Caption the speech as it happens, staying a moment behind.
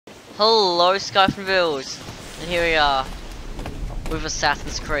Hello, Skyfunluc, and here we are with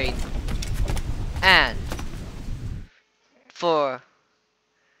Assassin's Creed. And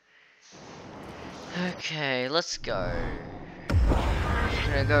okay, let's go. We're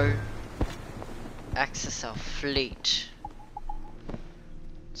gonna go access our fleet.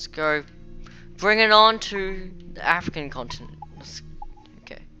 Let's go. Bring it on to the African continent.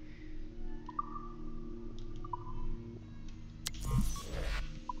 Okay.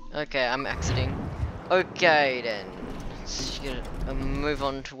 Okay, I'm exiting. Okay then. Let's get move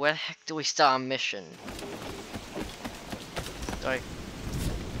on to where the heck do we start our mission? Sorry.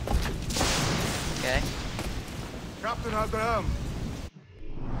 Okay. Captain Abraham.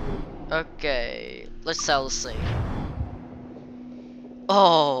 Okay. Let's sail the sea.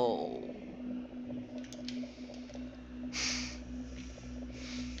 Oh.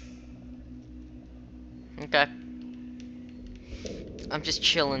 Okay. I'm just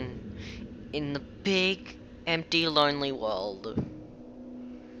chilling in the big, empty, lonely world.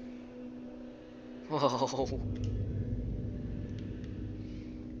 Whoa.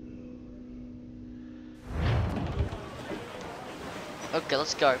 Okay,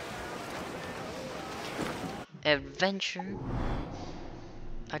 let's go. Adventure,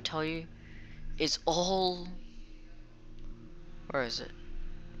 I tell you, is all... Where is it?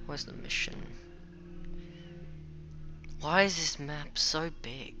 Where's the mission? Why is this map so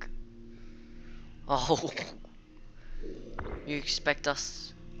big? Oh. You expect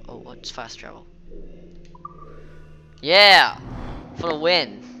us... Oh, what's fast travel? Yeah! For the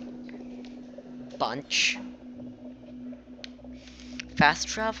win! Bunch. Fast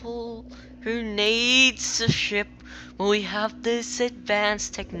travel? Who needs a ship when we have this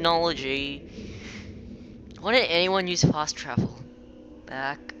advanced technology? Why didn't anyone use fast travel?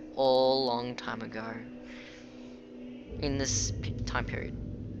 Back all long time ago. In this time period.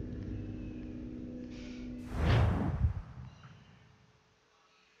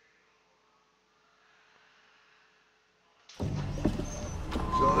 So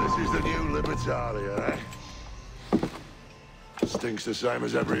this is the new Libertalia, eh? Stinks the same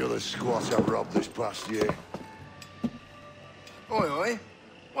as every other squat I've robbed this past year. Oi, oi.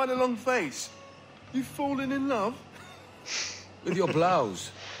 Why the long face? You fallen in love? With your blouse.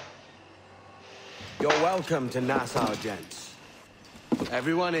 You're welcome to Nassau, gents.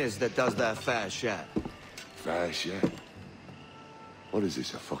 Everyone is that does their fair share. Fair share. What is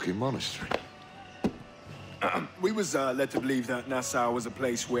this, a fucking monastery? We was led to believe that Nassau was a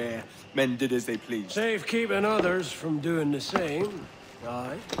place where men did as they pleased. Safe keeping others from doing the same.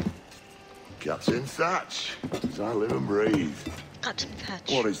 Aye. Captain Thatch, as I live and breathe. Captain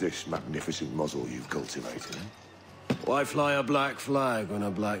Thatch. What is this magnificent muzzle you've cultivated, eh? Why fly a black flag when a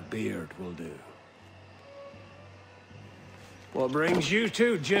black beard will do? What brings you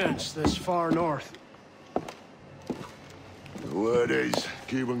two gents this far north? The word is,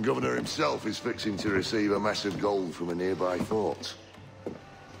 Cuban governor himself is fixing to receive a mess of gold from a nearby fort.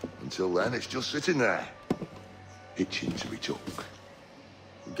 Until then, it's just sitting there, itching to be took.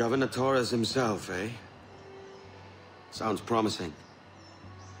 Governor Torres himself, eh? Sounds promising.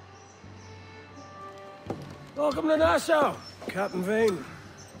 Welcome to Nassau, Captain Vane.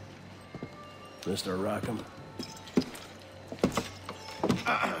 Mr. Rackham.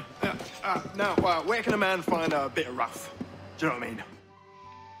 Now, where can a man find a bit of rough? Do you know what I mean?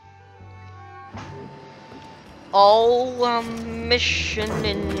 Oh, mission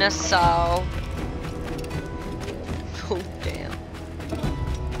in Nassau. Oh, damn.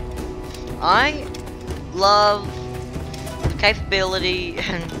 I love the capability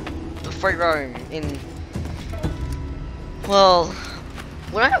and the free roam in... Well,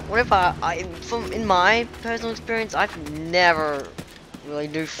 in my personal experience, I've never really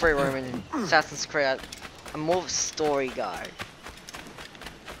do free roam in Assassin's Creed. I'm more of a story guy.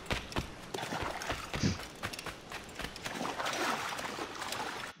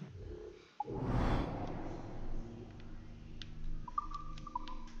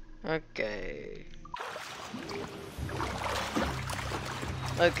 Okay.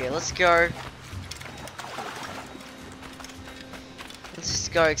 Okay, let's go. Let's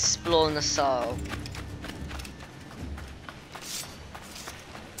just go explore Nassau.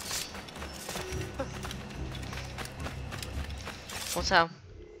 What's that?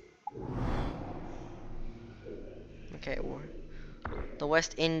 Okay, the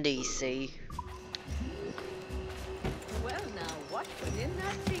West Indies Sea. Well, now, what was in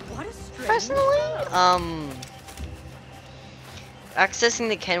that sea? What a strange Personally, accessing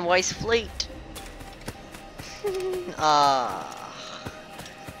the Kenway's fleet.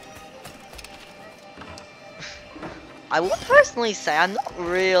 I would personally say I'm not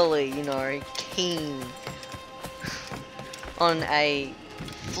really, you know, keen on a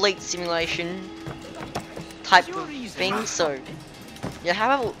fleet simulation type of thing, so yeah,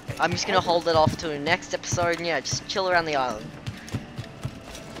 how about I'm just gonna hold it off to the next episode and yeah, just chill around the island.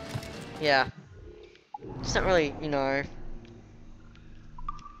 Yeah. It's not really, you know.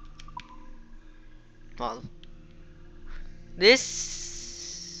 Well,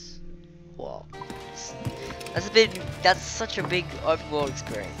 this. Wow. That's a big. That's such a big overworld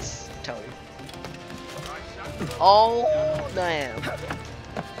experience. I tell you. Oh damn.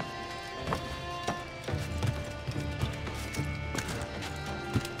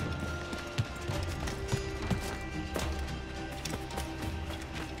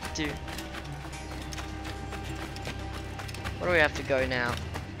 Dude. Where do we have to go now?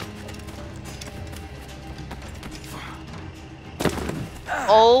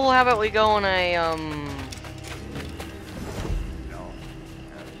 Oh, how about we go on a,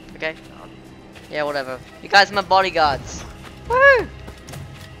 Okay. Yeah, whatever. You guys are my bodyguards. Woo!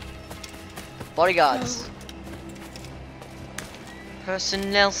 Bodyguards.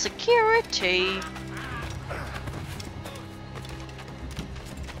 Personnel security.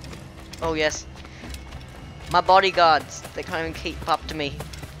 Oh, yes. My bodyguards. They can't even keep up to me.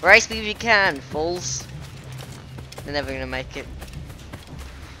 Race me if you can, fools. They're never gonna make it.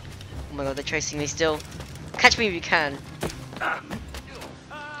 Oh my god, they're chasing me still. Catch me if you can.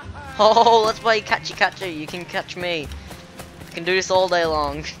 Oh, let's play catchy catchy. You can catch me. I can do this all day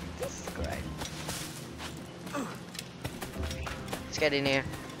long. This is great. Let's get in here.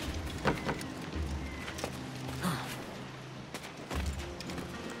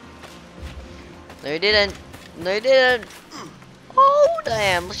 No, you didn't. No, you didn't. Oh,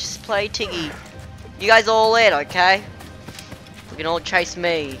 damn. Let's just play Tiggy. You guys all in, okay? You can all chase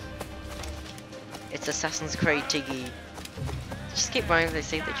me. It's Assassin's Creed Tiggy. Just keep running if they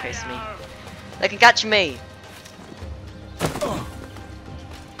see they chase me. They can catch me.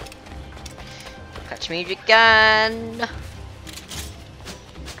 Catch me if you can. Let's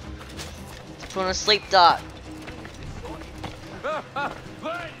put on a sleep dart.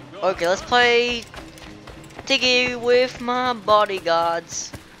 Okay, let's play Tiggy with my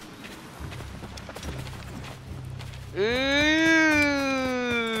bodyguards. Ooh.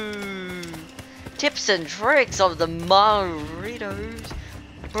 Tips and tricks of the burritos.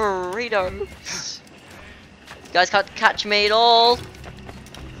 Burritos. You guys can't catch me at all.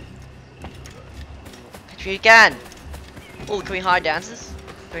 Catch me if you can. Oh, can we hire dancers?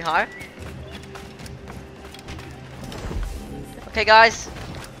 Can we hire? Okay, guys.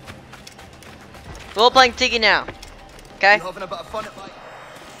 We're all playing Tiggy now. Okay? You having a bit of fun at my...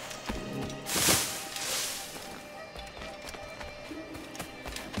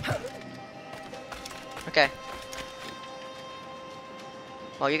 Okay.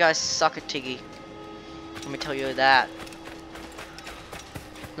 Well, you guys suck at Tiggy. Let me tell you that.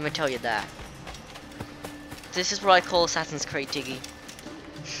 Let me tell you that. This is what I call Assassin's Creed Tiggy.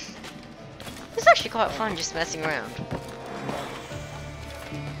 It's actually quite fun just messing around.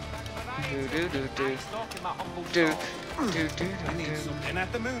 Do do do do. Do do do do. Something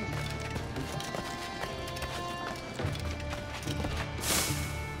at the moon.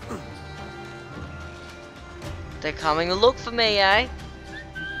 They're coming to look for me, eh?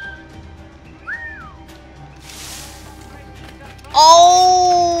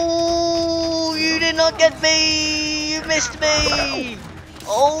 Oh! You did not get me! You missed me!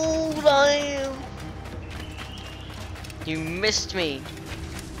 Oh, damn! You missed me.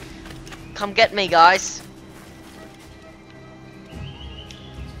 Come get me, guys. You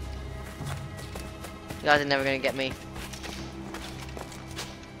guys are never gonna get me.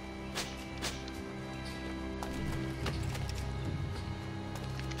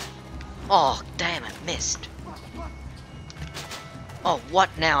 Oh, damn, I missed. Oh, what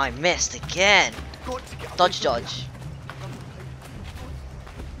now? I missed again. Dodge, dodge.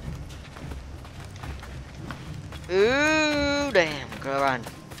 Ooh, damn, gotta run.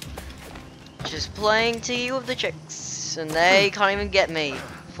 Just playing Tiggy with the chicks, and they can't even get me,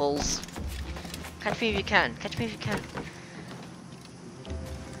 fools. Catch me if you can. Catch me if you can.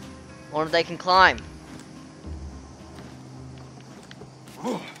 Or they can climb.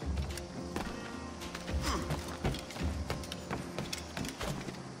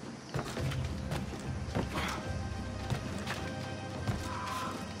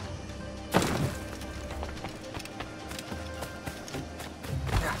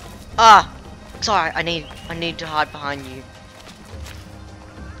 Ah! Sorry, I need to hide behind you.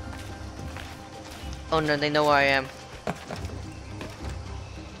 Oh no, they know where I am.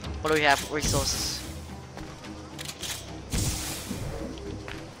 What do we have? Resources.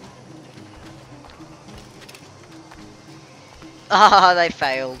 Ah, they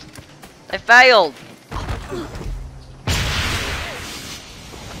failed. They failed.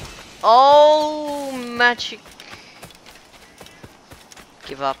 Oh, magic.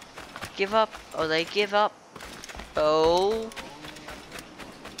 Give up. Give up. Oh, they give up. Oh.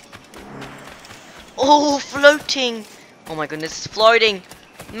 Oh, floating. Oh my goodness, it's floating.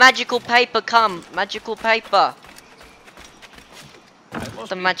 Magical paper, come. Magical paper.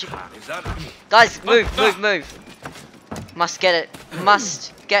 The magic. Guys, move, move, move. Must get it.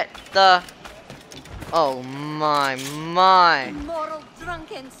 Must get the. Oh my, my. Moral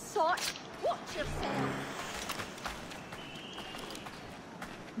drunken sot. Watch yourself.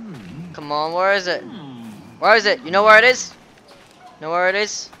 Come on, where is it? Where is it? You know where it is? You know where it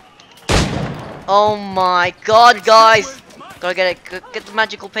is? Oh my god, guys! Gotta get it. Get the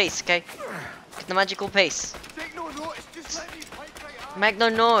magical piece, okay? Get the magical piece. Make no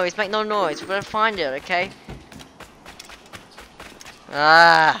noise, make no noise. We're gonna find it, okay?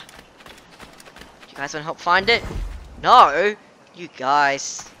 Ah! You guys wanna help find it? No! You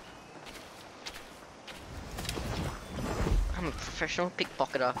guys. I'm a professional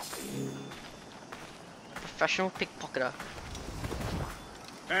pickpocketer. Professional pickpocketer.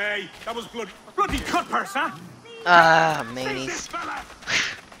 Hey, that was bloody cutpurse, huh? Ah, manies.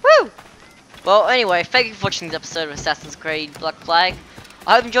 Woo! Well, anyway, thank you for watching this episode of Assassin's Creed Black Flag.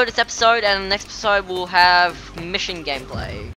 I hope you enjoyed this episode, and the next episode we'll have mission gameplay.